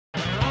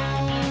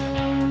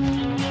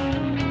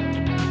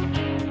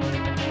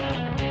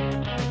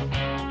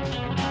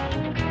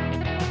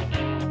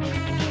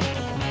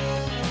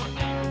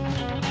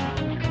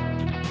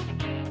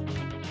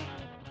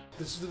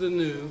the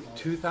new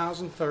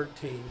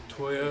 2013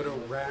 Toyota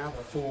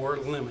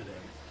Rav4 Limited.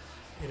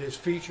 It is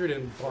featured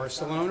in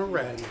Barcelona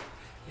red.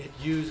 It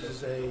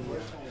uses a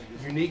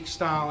unique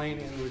styling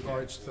in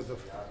regards to the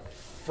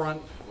front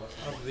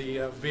of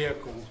the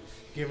vehicle,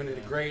 giving it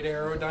a great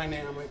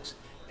aerodynamics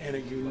and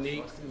a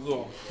unique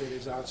look that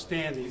is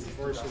outstanding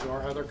versus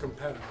our other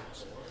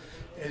competitors.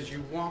 As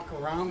you walk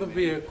around the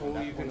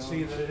vehicle, you can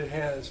see that it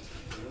has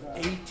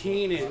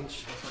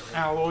 18-inch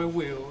alloy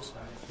wheels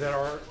that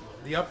are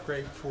the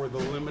upgrade for the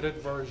limited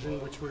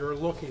version which we are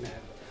looking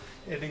at.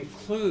 It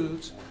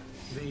includes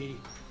the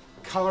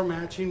color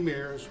matching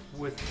mirrors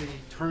with the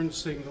turn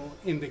signal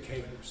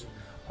indicators.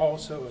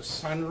 Also a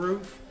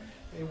sunroof.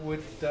 It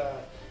would,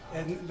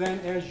 and then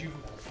as you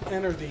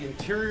enter the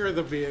interior of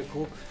the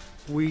vehicle,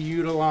 we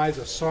utilize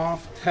a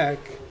soft tech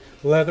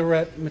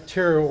leatherette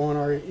material on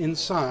our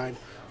inside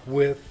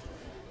with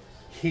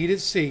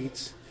heated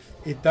seats.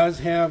 It does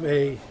have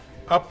a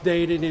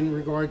updated in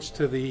regards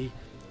to the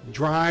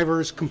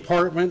driver's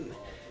compartment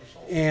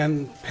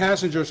and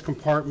passenger's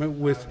compartment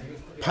with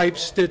pipe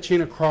stitching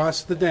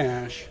across the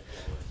dash.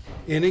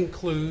 It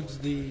includes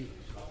the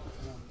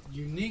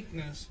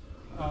uniqueness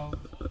of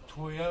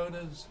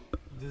Toyota's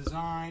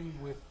design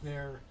with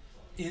their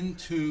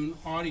in-tune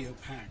audio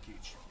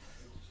package,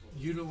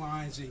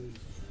 utilizing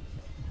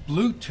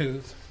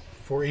Bluetooth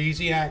for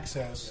easy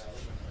access,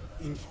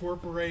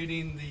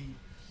 incorporating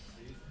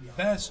the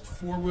best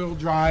four-wheel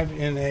drive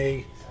in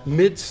a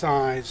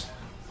mid-size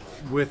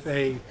with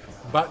a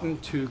button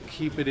to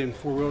keep it in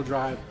four-wheel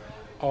drive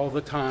all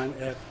the time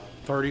at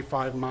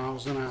 35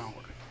 miles an hour.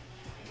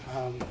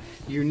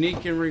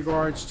 Unique in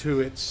regards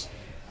to its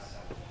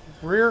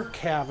rear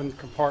cabin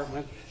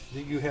compartment,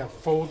 that you have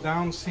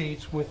fold-down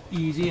seats with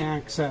easy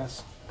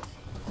access,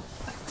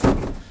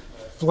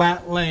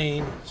 flat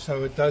lane,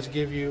 so it does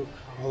give you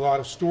a lot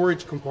of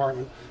storage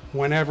compartment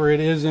whenever it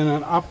is in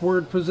an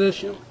upward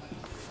position.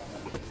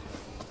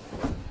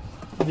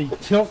 The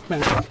tilt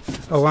back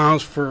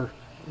allows for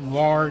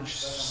large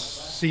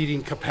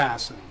seating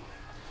capacity.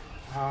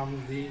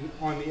 On the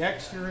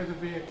exterior of the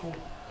vehicle,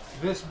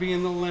 this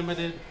being the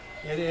limited,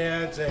 it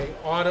adds a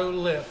auto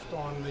lift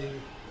on the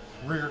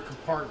rear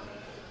compartment.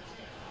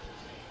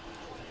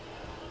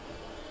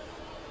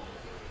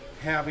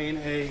 Having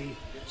a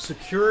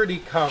security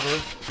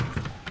cover,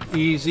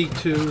 easy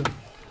to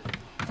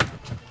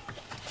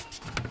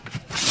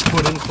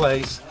put in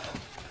place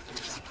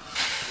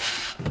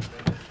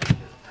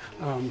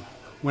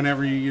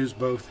whenever you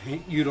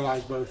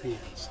utilize both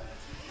hands.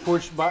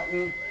 Push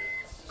button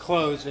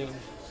closing,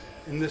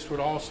 and this would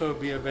also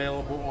be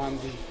available on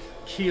the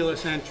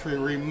keyless entry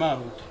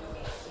remote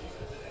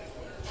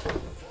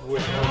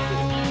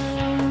with